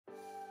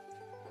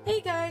Hey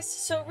guys,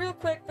 so real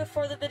quick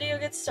before the video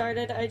gets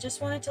started, I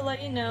just wanted to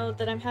let you know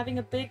that I'm having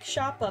a big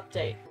shop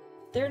update.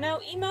 There are now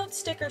emote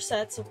sticker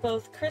sets of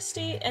both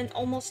Christy and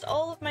almost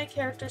all of my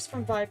characters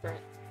from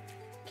Vibrant.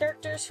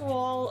 Characters who will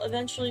all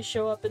eventually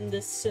show up in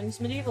this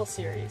Sims Medieval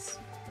series.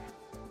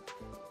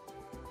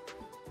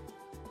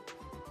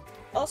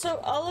 Also,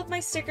 all of my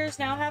stickers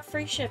now have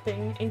free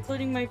shipping,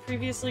 including my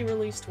previously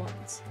released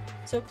ones.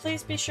 So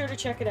please be sure to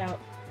check it out.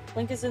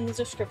 Link is in the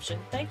description.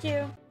 Thank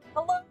you!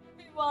 Hello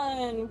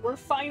everyone! We're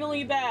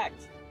finally back!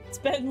 It's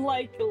been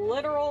like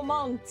literal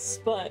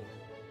months, but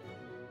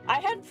I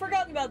hadn't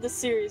forgotten about this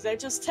series. I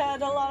just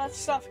had a lot of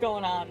stuff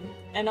going on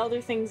and other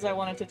things I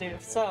wanted to do,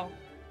 so.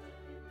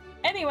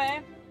 Anyway,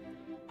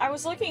 I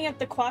was looking at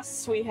the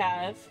quests we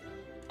have,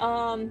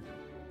 and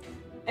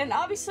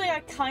obviously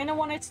I kind of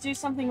wanted to do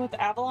something with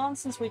Avalon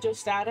since we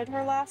just added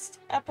her last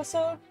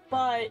episode,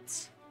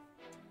 but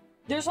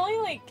there's only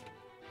like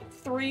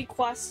 3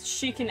 quests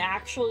she can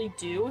actually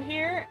do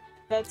here.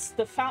 That's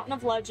the Fountain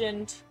of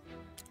Legend,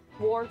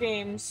 War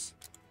Games,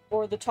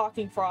 or the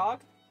Talking Frog.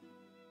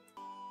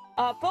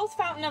 Both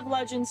Fountain of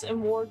Legends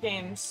and War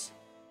Games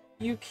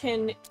you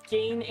can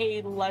gain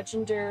a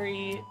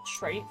legendary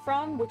trait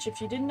from, which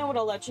if you didn't know what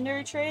a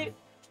legendary trait,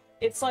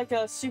 it's like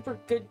a super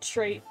good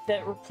trait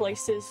that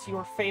replaces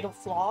your fatal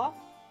flaw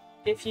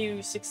if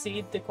you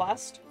succeed the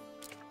quest.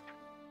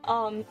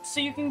 So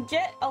you can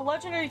get a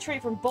legendary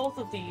trait from both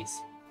of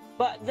these,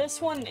 but this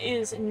one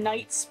is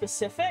knight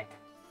specific.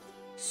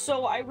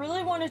 So I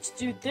really wanted to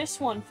do this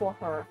one for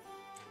her.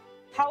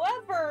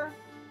 However,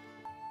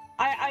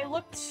 I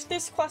looked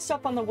this quest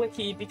up on the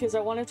wiki because I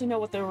wanted to know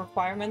what the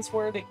requirements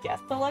were to get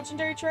the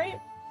legendary trait.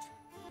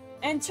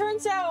 And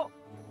turns out,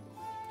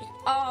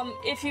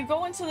 if you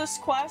go into this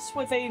quest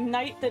with a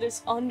knight that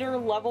is under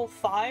level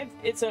 5,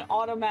 it's an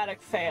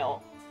automatic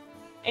fail.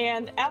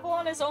 And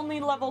Avalon is only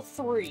level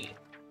 3.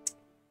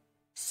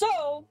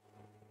 So,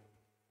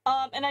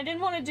 and I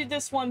didn't want to do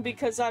this one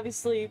because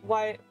obviously,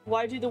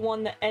 why do the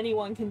one that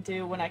anyone can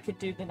do when I could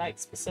do the knight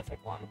specific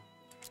one?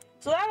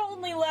 So that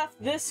only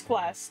left this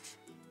quest.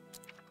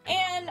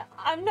 And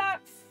I'm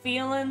not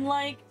feeling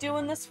like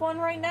doing this one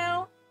right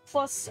now.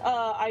 Plus,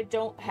 I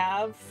don't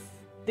have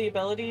the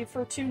ability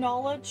for 2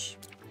 knowledge.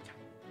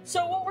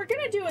 So what we're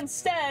gonna do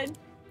instead,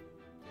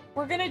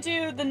 we're gonna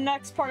do the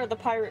next part of the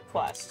pirate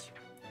quest.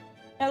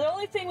 Now the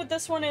only thing with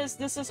this one is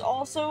this is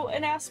also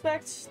an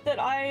aspect that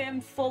I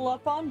am full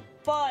up on,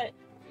 but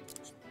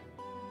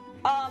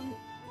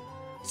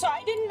so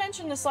I didn't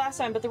mention this last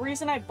time, but the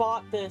reason I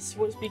bought this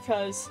was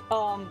because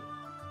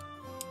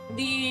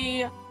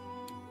the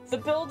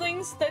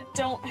buildings that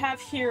don't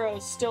have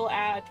heroes still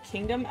add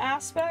kingdom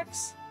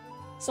aspects.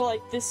 So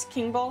like this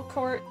King Ball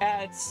Court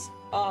adds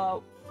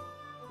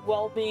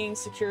well-being,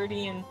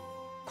 security, and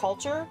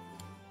culture.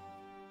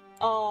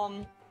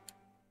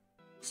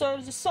 So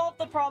to solve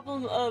the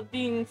problem of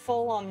being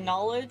full on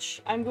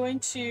knowledge, I'm going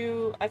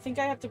to, I think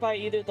I have to buy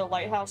either the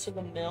lighthouse or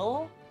the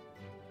mill.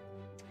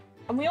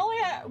 And we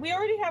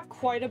already have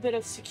quite a bit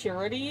of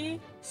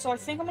security, so I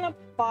think I'm gonna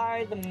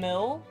buy the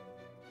mill.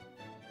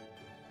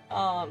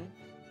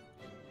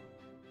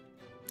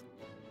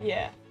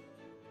 Yeah.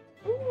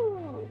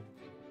 Ooh.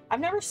 I've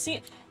never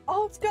seen...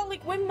 Oh, it's got,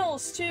 like,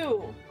 windmills,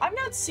 too! I've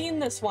not seen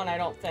this one, I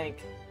don't think.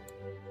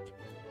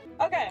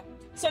 Okay,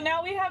 so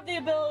now we have the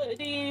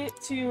ability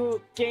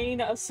to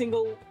gain a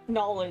single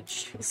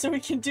knowledge, so we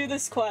can do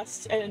this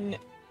quest and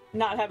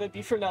not have it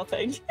be for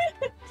nothing.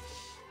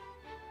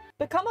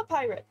 Become a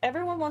pirate.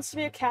 Everyone wants to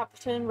be a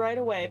captain right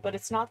away, but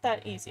it's not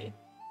that easy.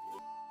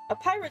 A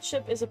pirate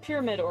ship is a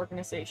pyramid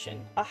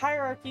organization, a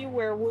hierarchy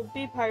where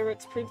would-be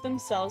pirates prove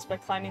themselves by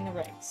climbing the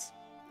ranks.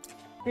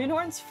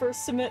 Greenhorns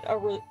first submit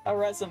a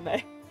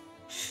resume.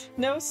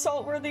 No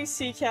saltworthy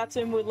sea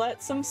captain would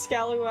let some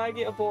scallywag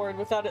aboard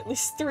without at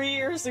least 3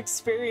 years'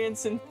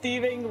 experience in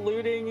thieving,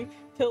 looting,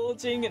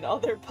 pillaging, and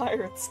other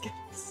pirate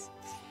skills.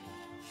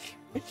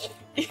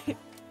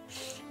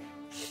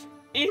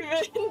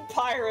 Even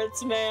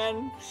pirates,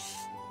 man.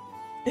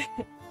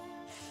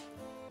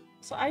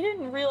 So I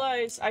didn't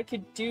realize I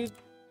could do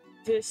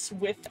this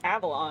with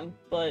Avalon,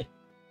 but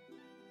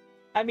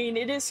I mean,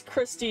 it is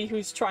Christy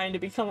who's trying to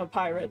become a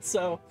pirate,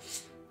 so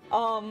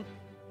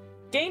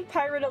gain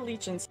pirate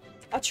allegiance.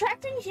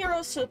 Attracting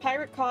heroes to the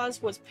pirate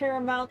cause was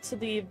paramount to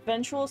the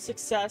eventual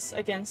success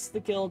against the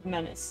guild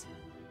menace.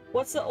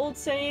 What's the old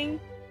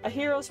saying? A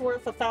hero's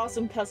worth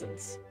 1,000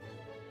 peasants.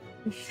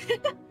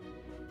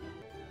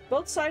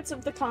 Both sides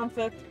of the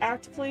conflict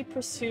actively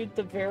pursued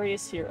the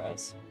various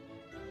heroes.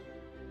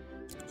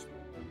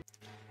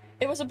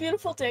 It was a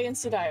beautiful day in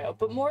Sedao,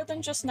 but more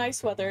than just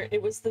nice weather, it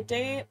was the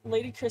day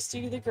Lady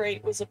Christy the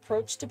Great was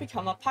approached to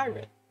become a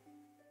pirate.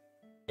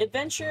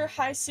 Adventure,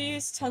 high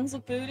seas, tons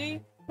of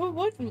booty. Who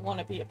wouldn't want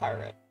to be a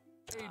pirate?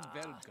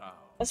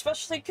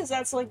 Especially because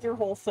that's like your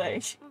whole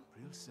thing.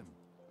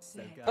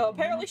 Oh,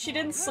 apparently she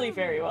didn't sleep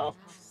very well.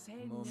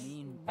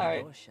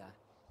 Alright.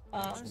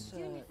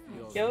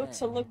 Go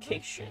to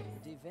location.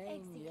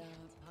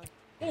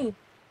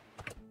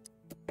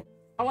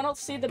 I want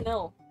to see the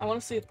mill. I want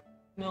to see the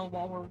mill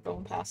while we're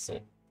going past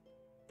it.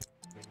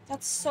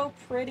 That's so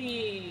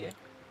pretty.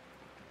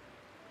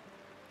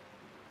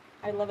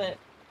 I love it.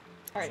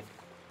 Alright.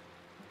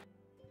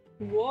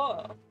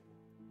 Whoa.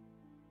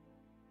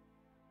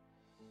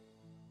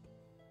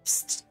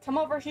 Psst, come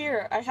over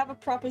here. I have a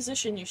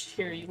proposition you should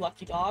hear, you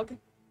lucky dog.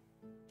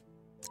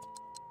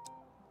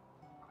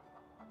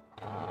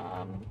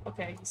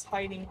 Okay, he's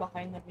hiding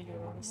behind the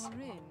mirrors.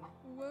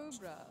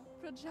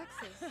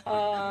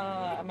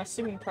 I'm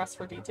assuming press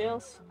for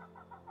details.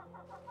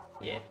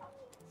 Yeah.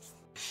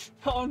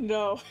 Oh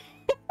no.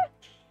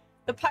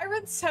 The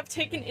pirates have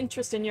taken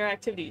interest in your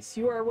activities.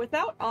 You are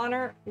without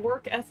honor,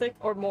 work ethic,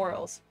 or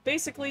morals.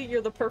 Basically,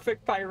 you're the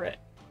perfect pirate.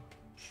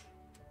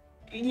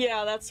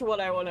 Yeah, that's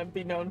what I want to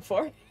be known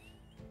for.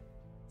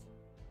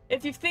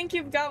 If you think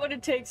you've got what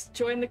it takes to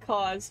join the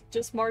cause,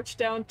 just march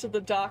down to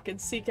the dock and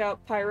seek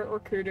out pirate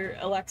recruiter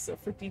Alexa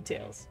for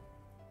details.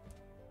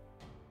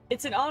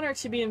 It's an honor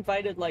to be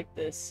invited like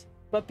this,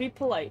 but be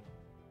polite.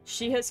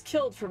 She has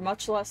killed for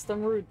much less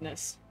than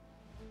rudeness.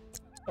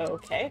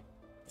 Okay.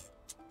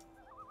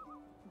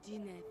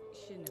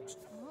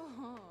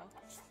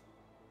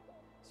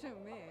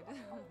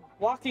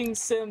 Walking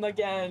sim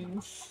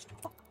again.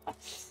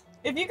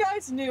 If you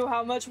guys knew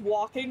how much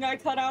walking I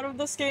cut out of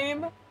this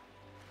game,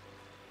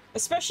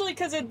 especially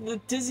because of the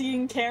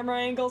dizzying camera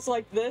angles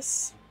like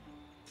this,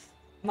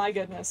 my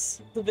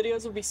goodness, the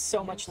videos would be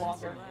so much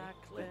longer.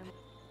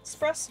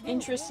 Express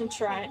interest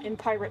in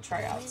pirate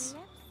tryouts.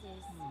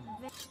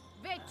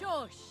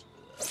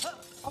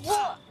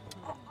 Well,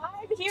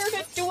 I'm here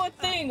to do a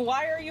thing.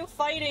 Why are you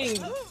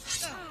fighting?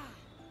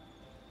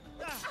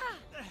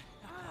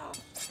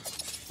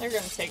 They're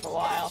gonna take a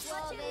while.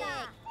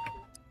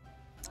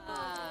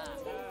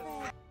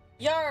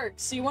 Yarg,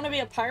 so you want to be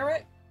a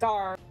pirate?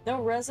 Gar.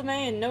 No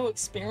resume and no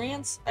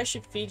experience? I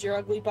should feed your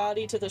ugly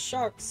body to the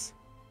sharks.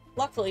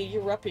 Luckily,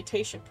 your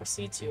reputation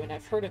precedes you, and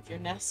I've heard of your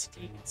nest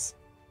deeds.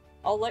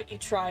 I'll let you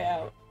try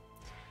out.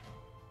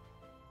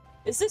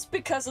 Is this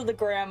because of the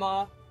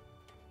grandma?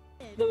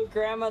 The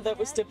grandma that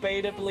was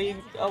debatably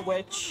a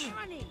witch?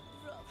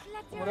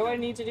 What do I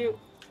need to do?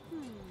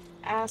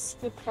 Ask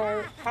the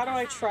pirate. How do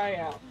I try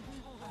out?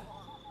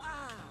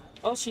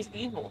 Oh, she's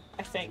evil,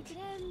 I think.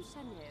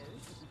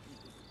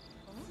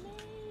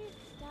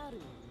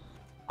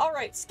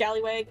 Alright,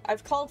 Scallywag.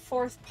 I've called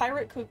forth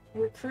Pirate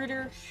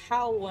Recruiter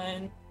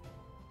Howlin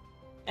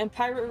and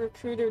Pirate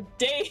Recruiter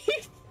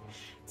Dave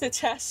to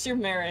test your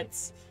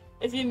merits.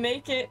 If you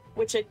make it,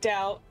 which I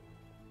doubt,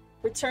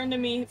 return to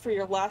me for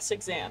your last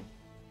exam.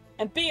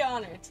 And be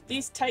honored,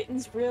 these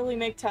titans really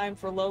make time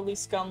for lowly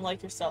scum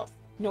like yourself.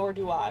 Nor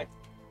do I.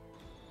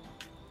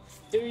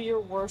 Do your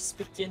worst,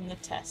 begin the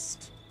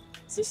test.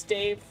 Is this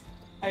Dave?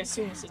 I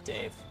assume this is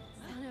Dave.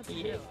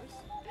 Yeah.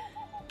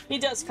 He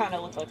does kind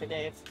of look like a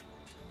Dave.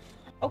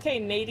 Okay,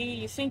 matey,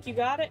 you think you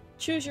got it?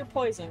 Choose your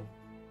poison.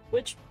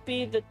 Which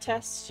be the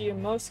tests you're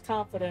most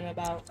confident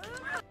about?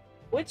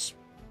 Which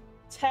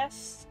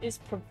test is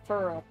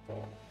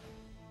preferable?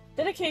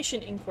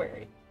 Dedication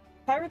inquiry.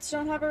 Pirates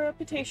don't have a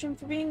reputation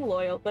for being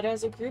loyal, but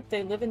as a group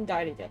they live and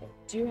die together.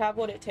 Do you have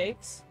what it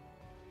takes?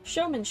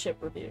 Showmanship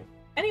review.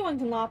 Anyone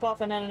can lop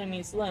off an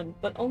enemy's limb,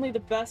 but only the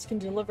best can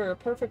deliver a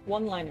perfect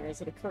one-liner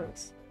as it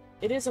occurs.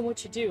 It isn't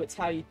what you do, it's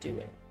how you do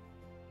it.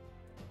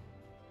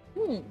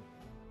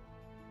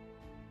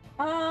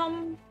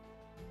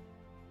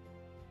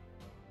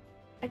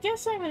 I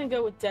guess I'm gonna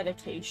go with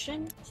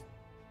dedication.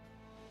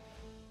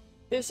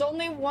 There's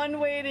only one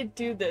way to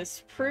do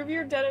this. Prove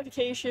your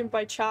dedication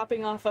by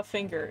chopping off a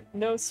finger.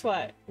 No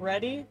sweat.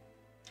 Ready?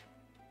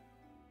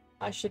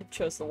 I should have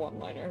chose the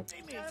one-liner.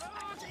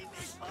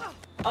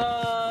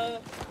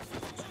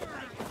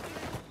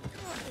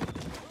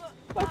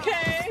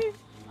 Okay.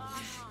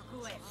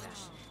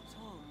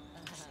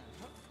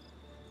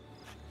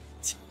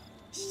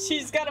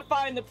 She's gotta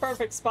find the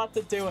perfect spot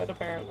to do it,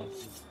 apparently.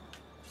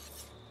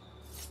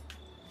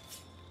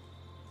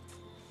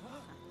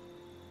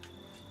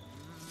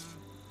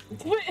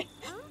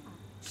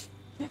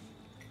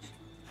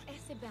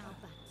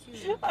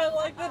 I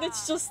like that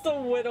it's just the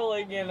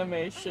whittling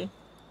animation.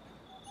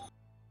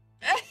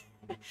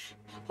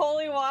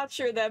 Holy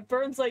Watcher, that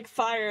burns like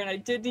fire and I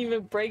didn't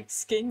even break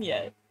skin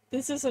yet.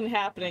 This isn't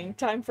happening.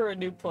 Time for a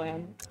new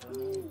plan.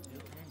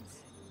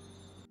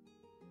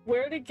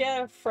 Where to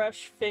get a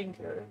fresh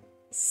finger?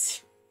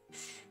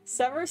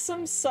 Sever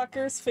some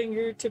sucker's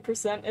finger to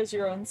present as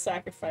your own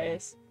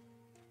sacrifice.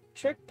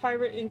 Trick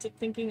pirate into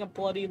thinking a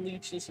bloody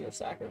leech is your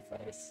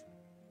sacrifice.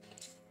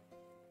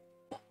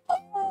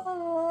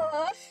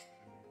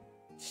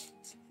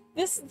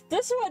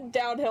 This went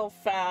downhill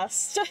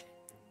fast.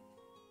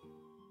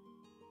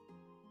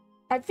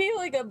 I feel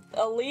like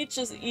a leech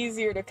is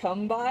easier to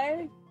come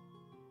by.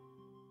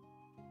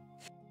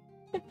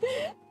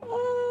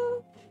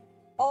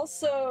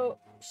 Also,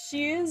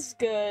 she is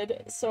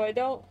good, so I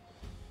don't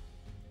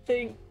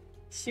think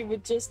she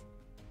would just...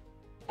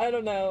 I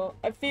don't know.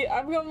 I'm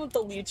going with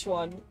the leech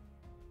one.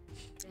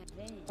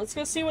 Let's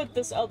go see what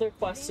this other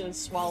quest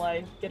is while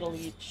I get a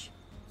leech.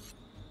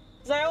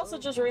 Because I also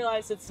just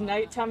realized it's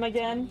nighttime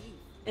again,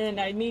 and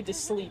I need to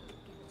sleep.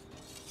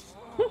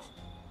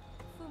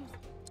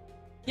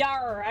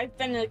 Yar, I've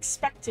been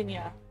expecting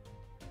ya.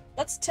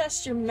 Let's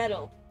test your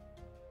mettle.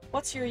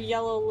 What's your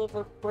yellow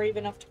liver brave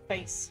enough to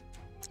face?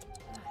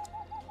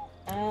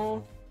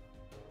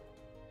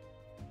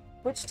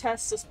 Which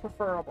test is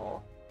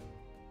preferable?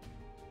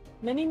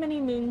 Many,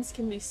 many moons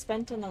can be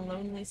spent on a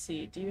lonely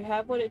sea. Do you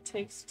have what it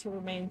takes to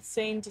remain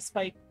sane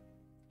despite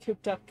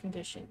cooped-up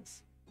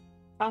conditions?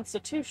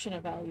 Constitution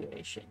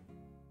evaluation.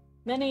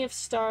 Many have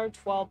starved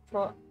while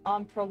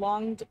on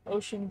prolonged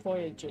ocean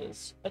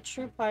voyages. A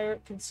true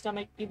pirate can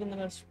stomach even the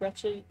most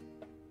wretched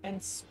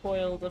and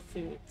spoiled of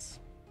foods.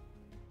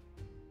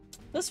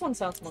 This one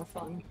sounds more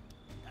fun.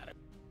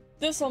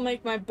 This'll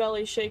make my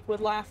belly shake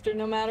with laughter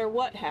no matter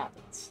what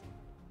happens.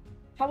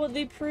 How would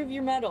they prove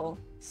your mettle?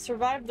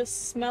 Survive the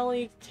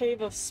smelly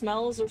cave of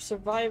smells or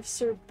survive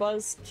Sir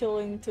Buzz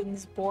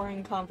Killington's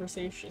boring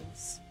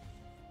conversations?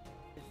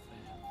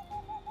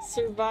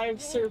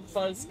 Survive Sir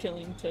Buzz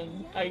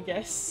Killington, I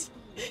guess.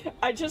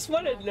 I just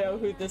want to know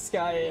who this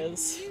guy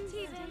is.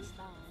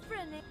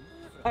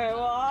 Alright,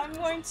 well, I'm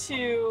going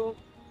to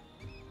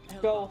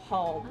go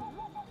home.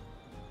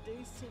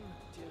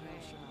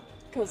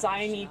 Because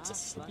I need to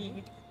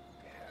sleep.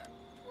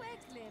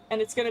 And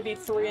it's gonna be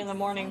 3 in the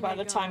morning by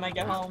the time I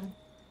get home.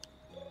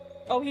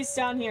 Oh, he's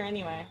down here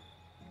anyway.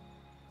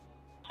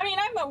 I mean,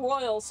 I'm a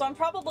royal, so I'm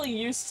probably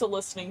used to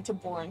listening to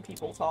boring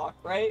people talk,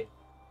 right?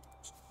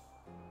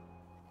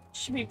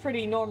 Should be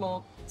pretty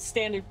normal,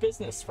 standard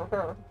business for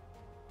her.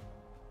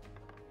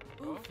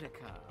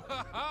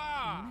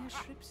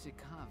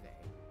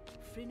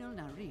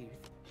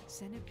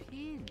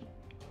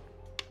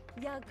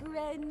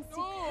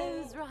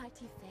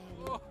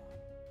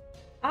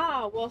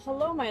 Ah, well,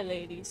 hello, my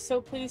lady.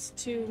 So pleased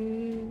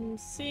to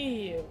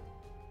see you.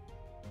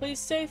 Please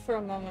stay for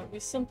a moment. We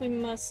simply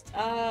must,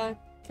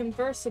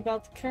 converse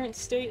about the current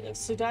state of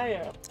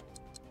Sudaya.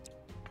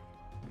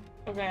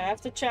 Okay, I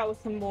have to chat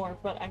with him more,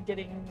 but I'm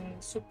getting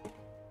soup.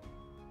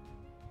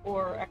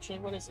 Or, actually,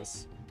 what is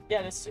this?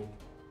 Yeah, this soup.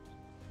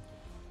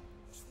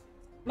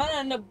 I'm gonna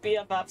end up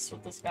BFFs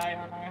with this guy,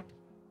 aren't I?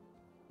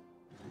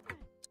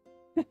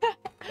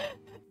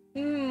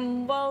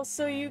 Well,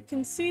 so you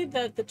can see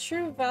that the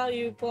true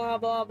value blah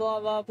blah blah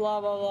blah blah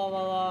blah blah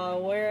blah blah,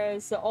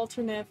 whereas the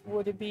alternate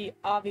would be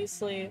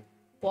obviously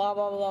blah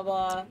blah blah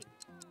blah.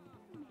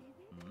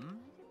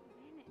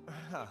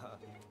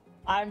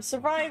 I'm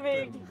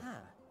surviving!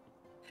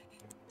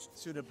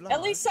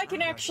 At least I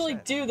can actually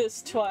do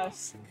this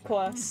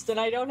quest, and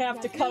I don't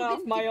have to cut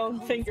off my own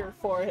finger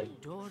for it.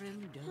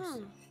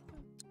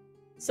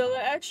 So the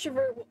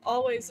extrovert will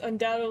always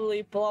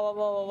undoubtedly blah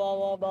blah blah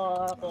blah blah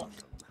blah blah.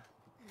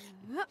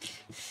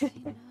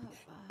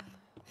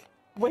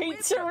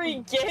 Wait to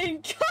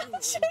regain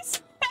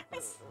consciousness!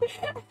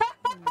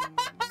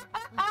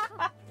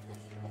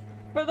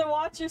 For the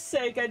Watcher's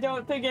sake, I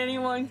don't think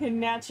anyone can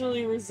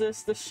naturally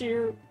resist the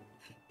sheer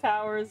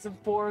powers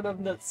of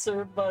boredom that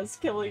Sir Buzz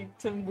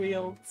Killington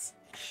wields.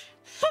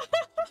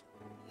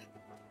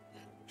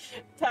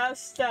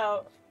 Passed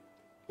out.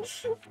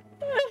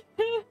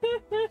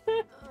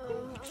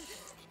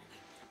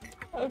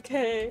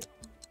 Okay.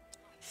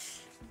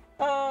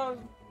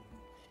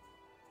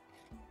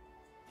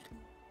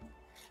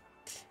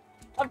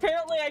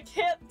 Apparently I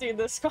can't do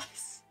this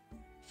quest.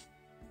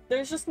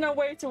 There's just no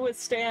way to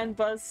withstand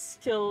Buzz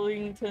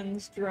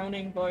Killington's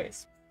droning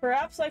voice.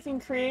 Perhaps I can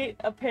create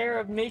a pair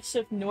of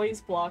makeshift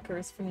noise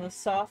blockers from the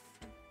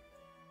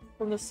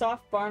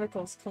soft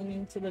barnacles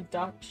clinging to the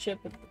docked ship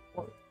at the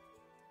port.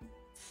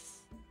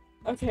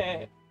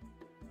 Okay.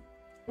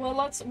 Well,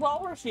 while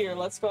we're here,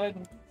 let's go ahead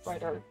and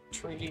write our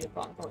treaty of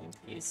ongoing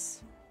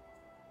peace.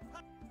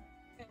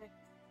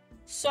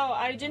 So,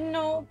 I didn't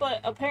know,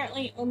 but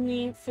apparently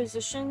only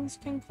physicians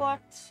can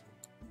collect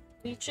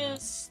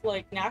leeches,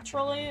 like,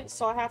 naturally,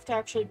 so I have to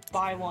actually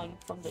buy one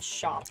from the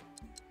shop.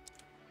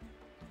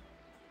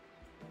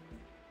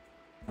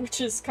 Which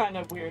is kind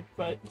of weird,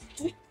 but...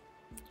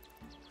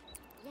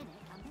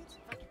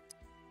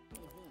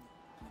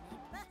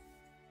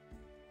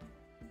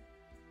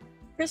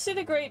 Christy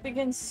the Great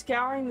begins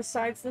scouring the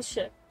sides of the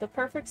ship. The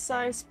perfect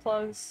size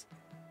plugs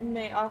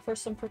may offer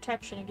some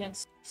protection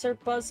against Sir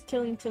Buzz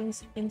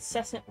Killington's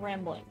incessant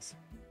ramblings.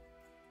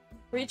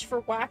 Reach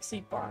for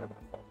waxy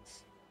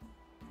barnacles.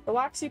 The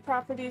waxy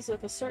properties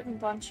of a certain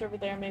bunch over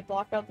there may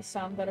block out the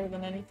sound better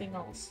than anything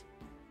else.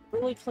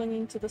 Really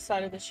clinging to the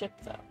side of the ship,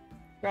 though.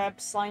 Grab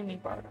slimy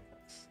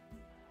barnacles.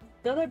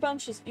 The other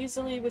bunch is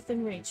easily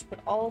within reach, but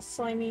all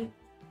slimy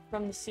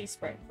from the sea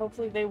spray.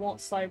 Hopefully they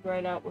won't slide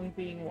right out when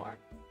being worn.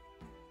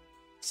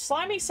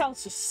 Slimy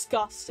sounds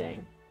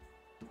disgusting.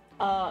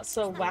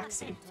 So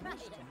waxy.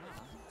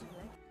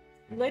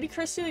 Lady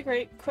Christy the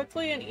Great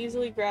quickly and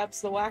easily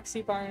grabs the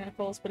waxy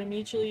barnacles, but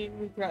immediately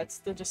regrets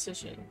the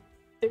decision.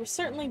 They will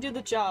certainly do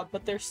the job,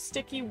 but their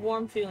sticky,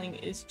 warm feeling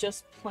is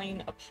just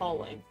plain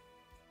appalling.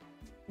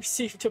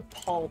 Received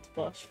appalled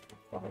blush.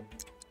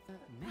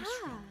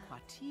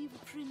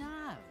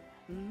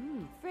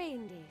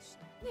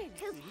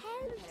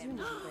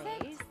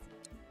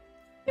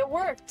 It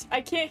worked!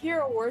 I can't hear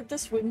a word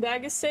this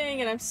windbag is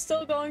saying, and I'm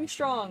still going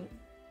strong.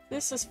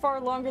 This is far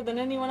longer than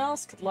anyone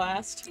else could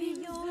last.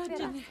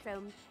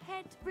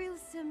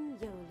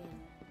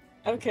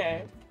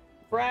 Okay.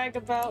 Brag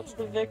about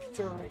the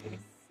victory.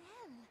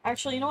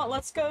 Actually, you know what?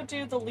 Let's go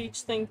do the leech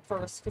thing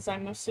first, because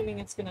I'm assuming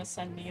it's gonna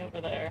send me over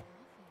there.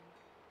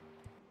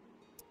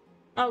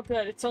 Oh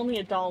good, it's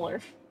only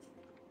 $1.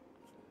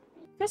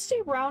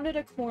 Christy rounded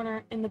a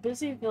corner in the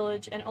busy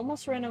village and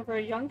almost ran over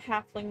a young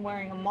halfling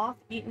wearing a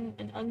moth-eaten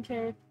and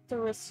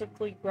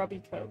uncharacteristically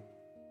grubby coat.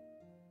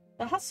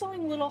 The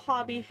hustling little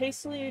hobby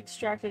hastily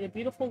extracted a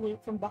beautiful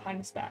loot from behind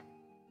his back.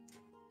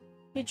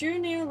 He drew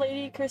near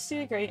Lady Christy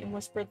the Great and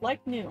whispered,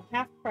 "Like new,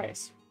 half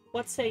price.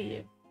 What say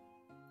you?"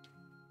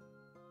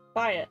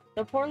 Buy it.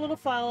 The poor little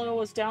fellow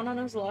was down on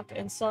his luck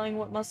and selling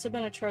what must have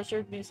been a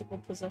treasured musical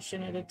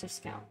possession at a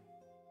discount.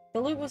 The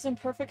loot was in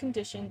perfect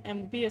condition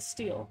and would be a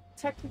steal.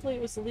 Technically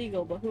it was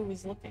illegal, but who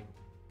was looking?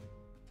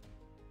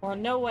 Or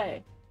no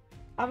way.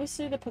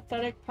 Obviously the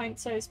pathetic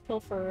pint-sized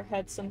pilferer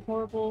had some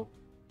horrible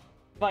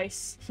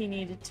vice he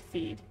needed to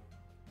feed.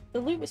 The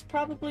loot was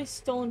probably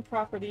stolen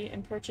property,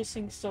 and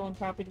purchasing stolen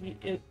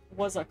property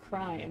was a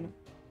crime.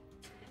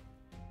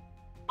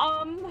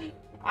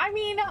 I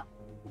mean,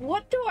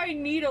 what do I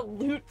need a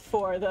loot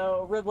for,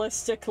 though,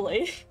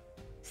 realistically?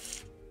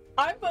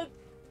 I'm a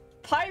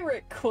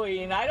pirate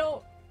queen.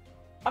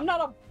 I'm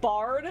not a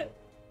bard.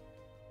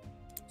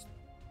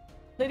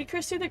 Lady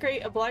Christy the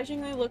Great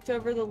obligingly looked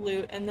over the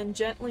loot and then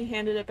gently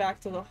handed it back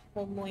to the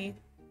homely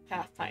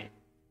half-pint.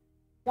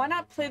 Why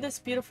not play this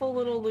beautiful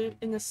little loot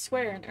in the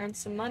square and earn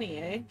some money,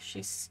 eh?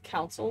 She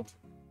counseled.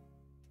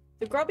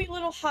 The grubby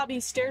little hobby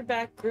stared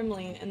back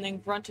grimly and then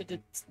grunted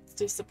its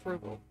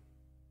disapproval.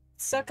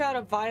 It stuck out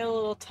a vile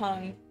little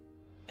tongue,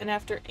 and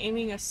after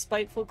aiming a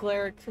spiteful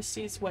glare at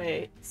Christy's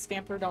way,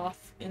 scampered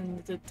off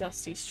in the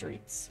dusty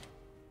streets.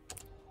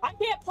 I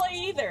can't play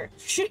either!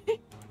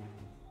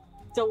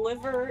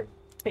 Deliver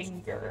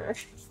finger.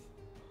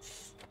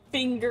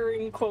 Finger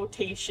in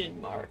quotation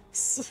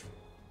marks.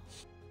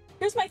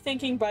 Here's my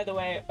thinking, by the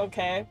way,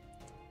 okay?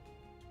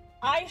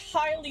 I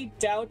highly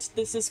doubt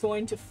this is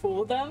going to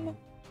fool them.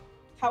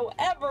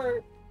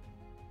 However,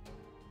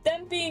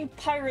 them being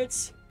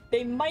pirates,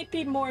 they might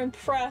be more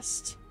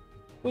impressed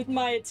with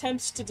my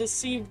attempts to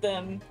deceive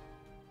them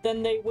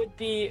than they would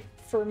be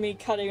for me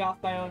cutting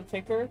off my own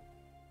finger.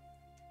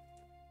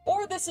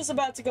 Or this is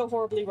about to go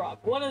horribly wrong.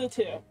 One of the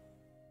two.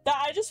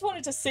 I just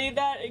wanted to say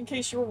that in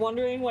case you were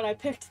wondering when I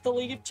picked the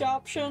leech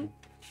option.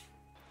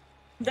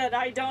 That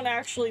I don't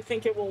actually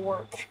think it will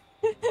work.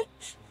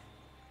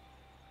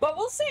 But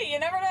we'll see, you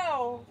never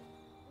know.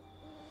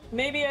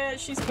 Maybe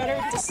she's better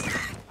at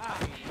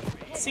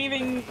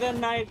deceiving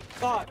than I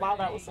thought. Wow,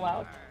 that was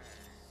loud.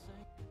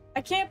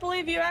 I can't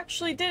believe you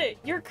actually did it.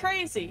 You're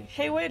crazy.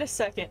 Hey, wait a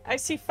second. I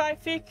see 5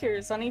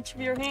 fingers on each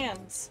of your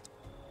hands.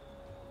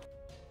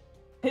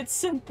 It's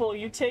simple.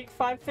 You take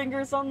 5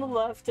 fingers on the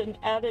left and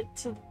add it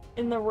to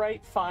in the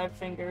right 5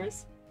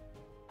 fingers.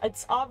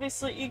 It's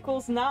obviously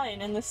equals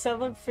 9, and the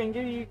 7th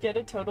finger you get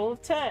a total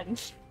of 10.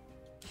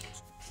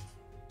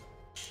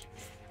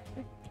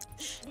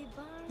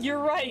 You're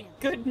right,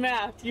 good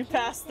math. You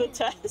passed the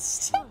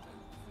test.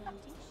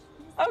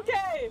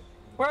 Okay,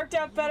 worked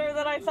out better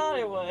than I thought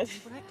it would.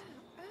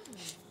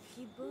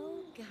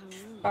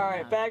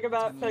 Alright, bag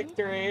about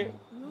victory.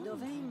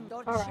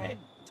 Alright.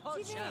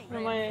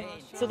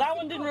 So that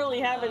one didn't really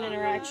have an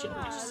interaction,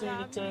 we just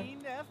needed to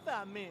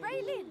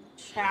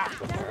chat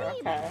with her,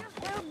 okay.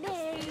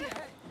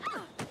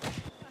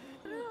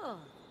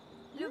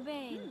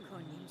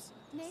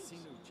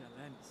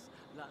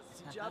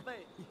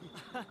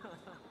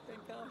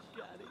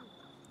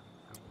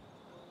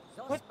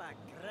 What?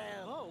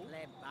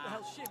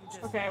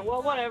 Okay,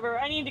 well whatever,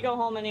 I need to go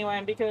home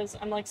anyway because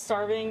I'm like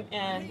starving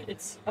and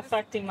it's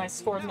affecting my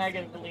score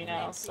negatively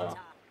now, so.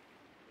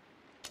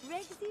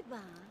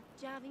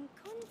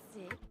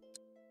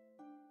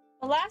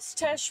 The last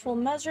test will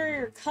measure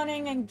your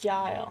cunning and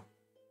guile.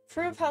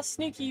 Prove how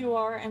sneaky you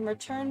are and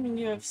return when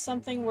you have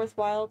something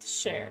worthwhile to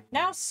share.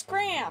 Now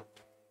scram!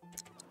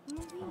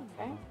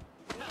 Okay.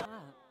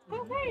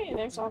 Okay,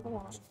 there's all the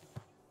one.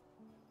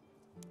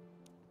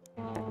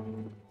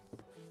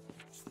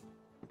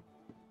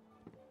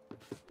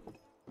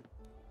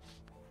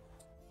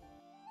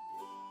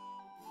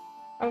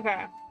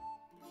 Okay.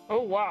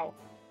 Oh wow.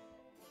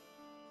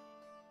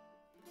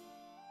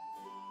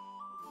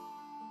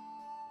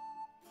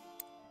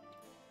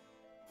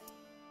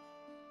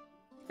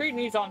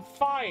 Brittany's on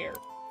fire.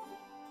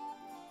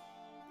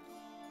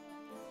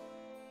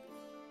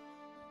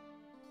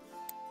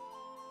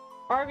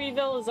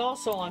 Harveyville is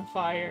also on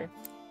fire.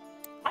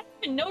 I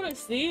didn't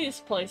notice these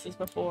places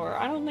before.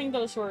 I don't think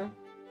those were...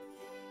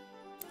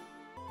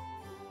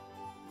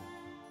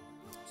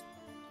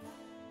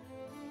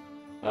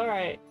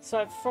 Alright, so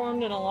I've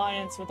formed an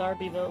alliance with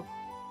Harveyville.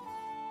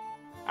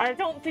 I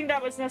don't think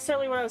that was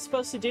necessarily what I was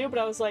supposed to do, but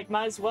I was like,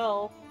 might as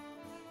well.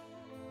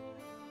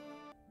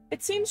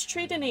 It seems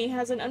Tridany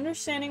has an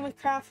understanding with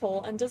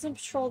Crafthole and doesn't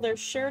patrol their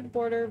shared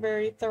border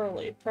very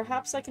thoroughly.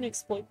 Perhaps I can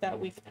exploit that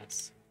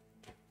weakness.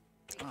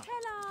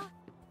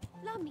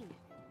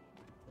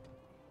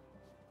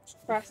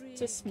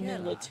 practice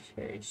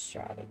military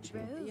strategy.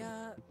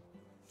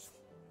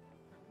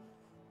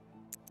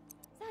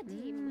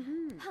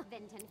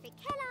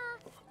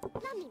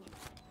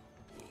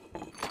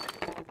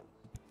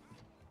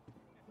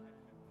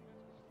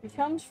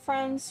 Becomes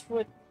friends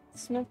with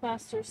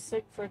Smithmaster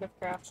Siegfried of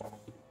Grapple.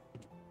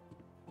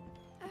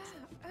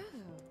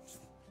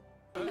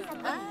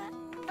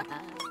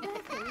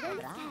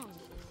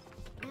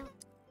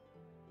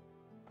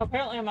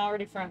 Apparently I'm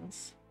already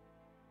friends.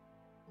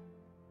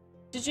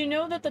 Did you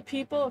know that the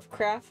people of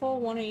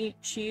Craffle want to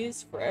eat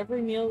cheese for every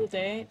meal of the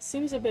day? It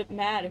seems a bit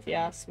mad if you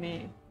ask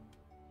me.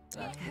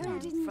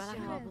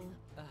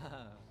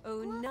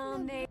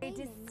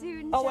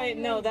 Oh wait,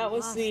 no, that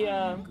was the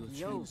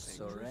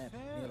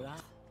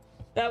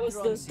that was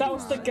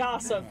the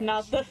gossip,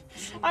 not the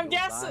I'm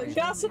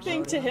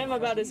gossiping to him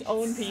about his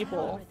own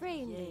people.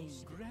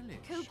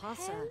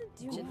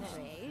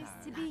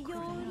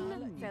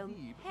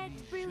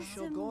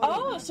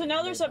 Oh, so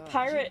now there's a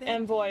pirate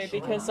envoy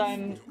because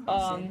I'm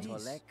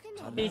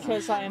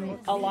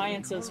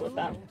alliances with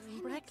them.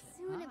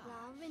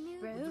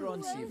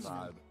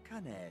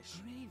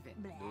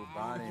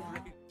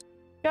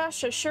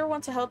 Gosh, I sure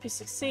want to help you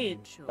succeed,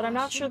 but I'm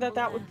not sure that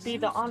that would be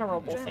the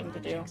honorable thing to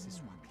do.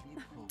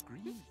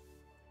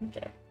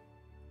 Okay.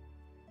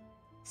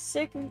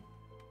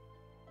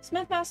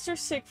 Smithmaster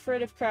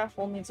Siegfried of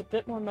Craftwell needs a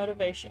bit more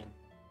motivation.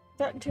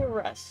 Threaten to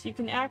arrest. You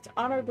can act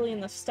honorably in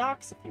the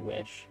stocks if you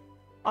wish.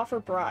 Offer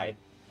bribe.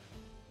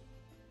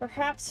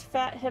 Perhaps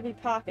fat, heavy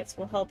pockets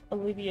will help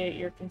alleviate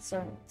your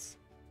concerns.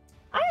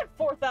 I have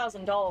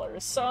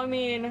 $4,000, so I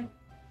mean,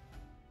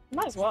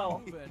 might as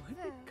well.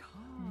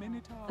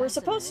 We're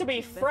supposed to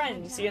be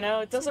friends, you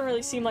know? It doesn't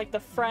really seem like the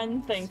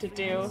friend thing to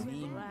do,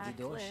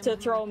 to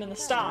throw them in the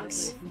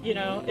stocks, you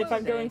know, if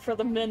I'm going for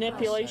the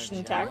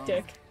manipulation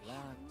tactic.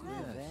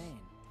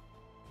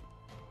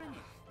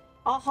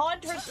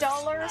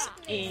 $100?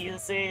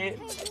 Easy.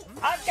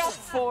 I've got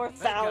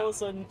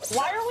 4,000.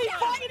 Why are we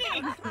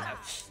fighting?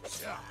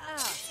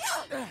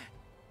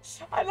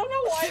 I don't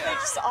know why they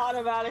just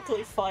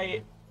automatically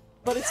fight,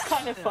 but it's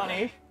kind of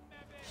funny.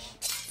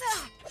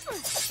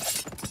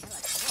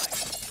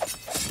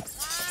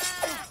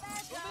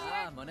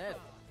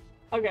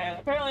 Okay,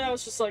 apparently that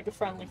was just like a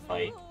friendly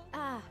fight.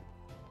 Ah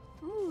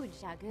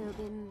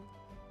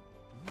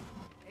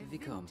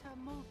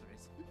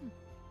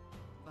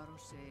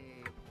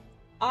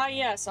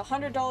yes,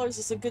 $100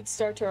 is a good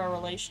start to our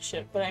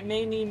relationship, but I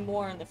may need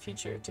more in the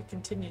future to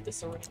continue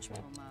this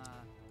arrangement.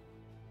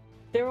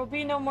 There will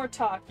be no more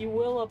talk. You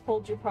will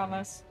uphold your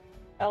promise,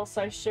 else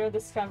I share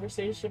this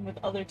conversation with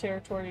other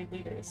territory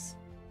leaders.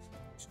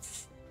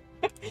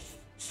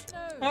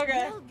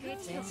 Okay.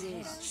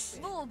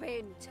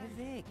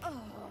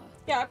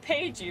 Yeah, I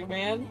paid you,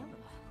 man.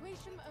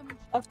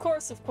 Of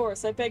course,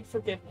 I beg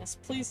forgiveness.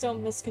 Please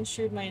don't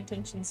misconstrue my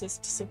intentions as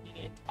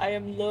disobedient. I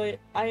am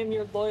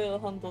your loyal,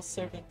 humble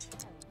servant.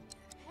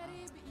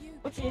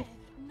 Okay.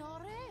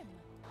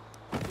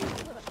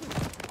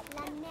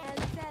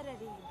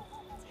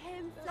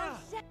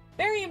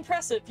 Very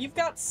impressive. You've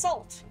got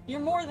salt. You're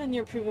more than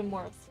your proven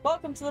worth.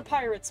 Welcome to the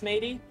pirates,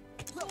 matey.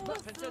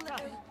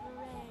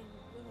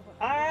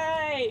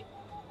 Alright.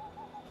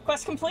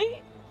 Quest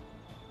complete?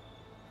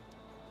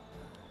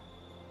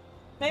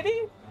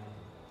 Maybe?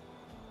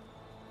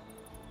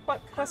 What?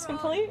 Quest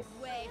complete?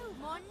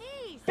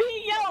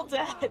 Be yelled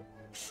at!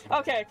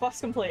 Okay,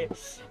 quest complete.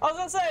 I was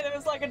gonna say, there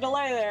was like a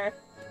delay there.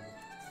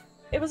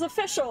 It was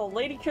official.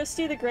 Lady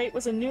Christy the Great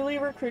was a newly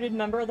recruited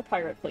member of the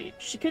pirate fleet.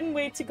 She couldn't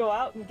wait to go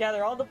out and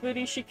gather all the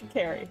booty she could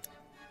carry.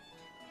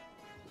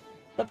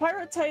 The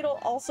pirate title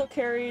also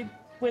carried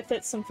with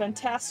it some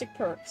fantastic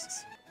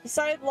perks.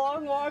 Besides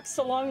long walks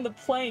along the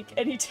plank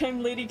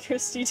anytime Lady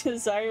Christy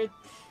desired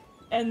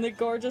and the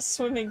gorgeous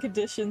swimming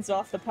conditions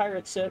off the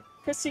pirate ship,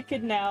 Christy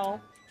could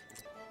now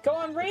go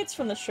on raids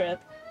from the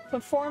ship,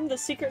 perform the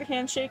secret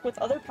handshake with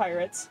other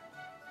pirates,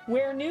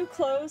 wear new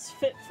clothes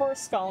fit for a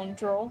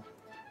scoundrel,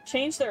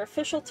 change their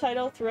official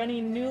title through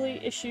any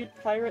newly issued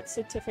pirate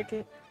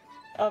certificate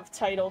of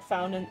title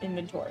found in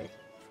inventory.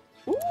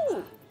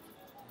 Ooh!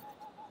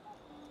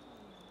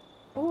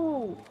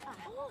 Ooh!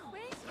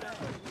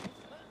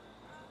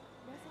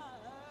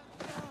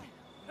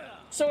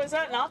 So is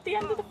that not the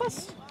end of the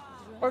quest?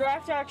 Or do I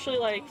have to actually,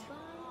 like...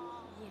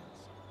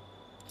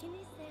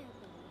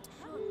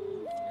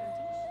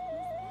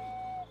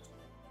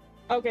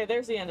 Okay,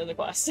 there's the end of the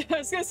quest. I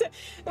was gonna say,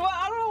 well,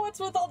 I don't know what's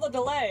with all the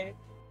delay.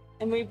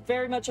 And we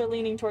very much are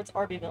leaning towards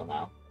Arbyville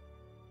now.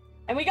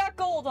 And we got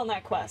gold on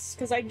that quest,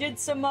 because I did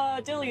some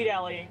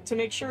dilly-dallying to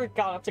make sure it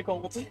got up to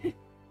gold.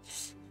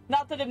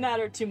 Not that it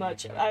mattered too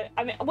much. I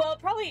mean, well,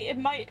 probably it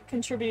might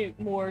contribute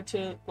more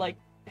to, like,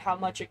 how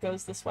much it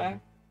goes this way.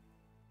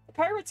 The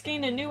pirates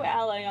gained a new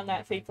ally on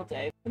that fateful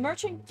day. The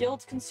Merchant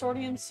Guild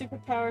Consortium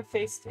superpower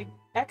faced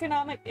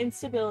economic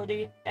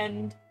instability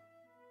and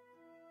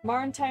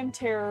maritime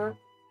terror,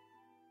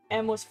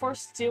 and was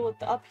forced to deal with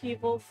the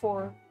upheaval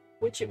for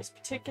which it was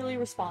particularly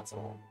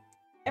responsible.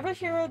 Every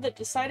hero that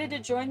decided to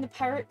join the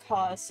pirate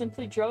cause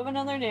simply drove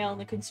another nail in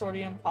the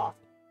consortium coffin.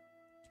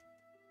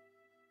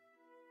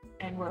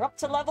 And we're up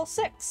to level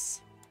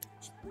 6.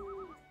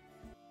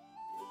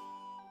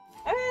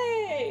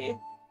 Hey!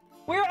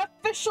 We're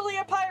officially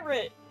a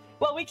pirate!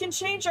 Well, we can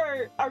change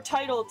our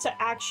title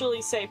to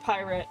actually say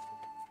pirate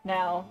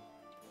now.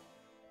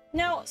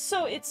 Now,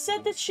 so it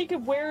said that she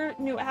could wear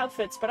new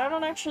outfits, but I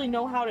don't actually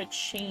know how to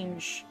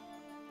change.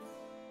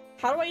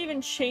 How do I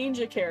even change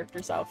a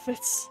character's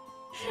outfits?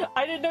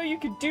 I didn't know you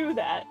could do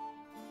that.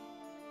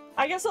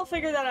 I guess I'll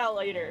figure that out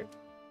later.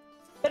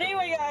 But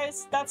anyway,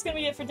 guys, that's gonna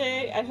be it for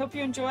today. I hope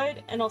you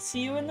enjoyed, and I'll see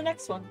you in the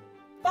next one.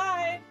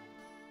 Bye!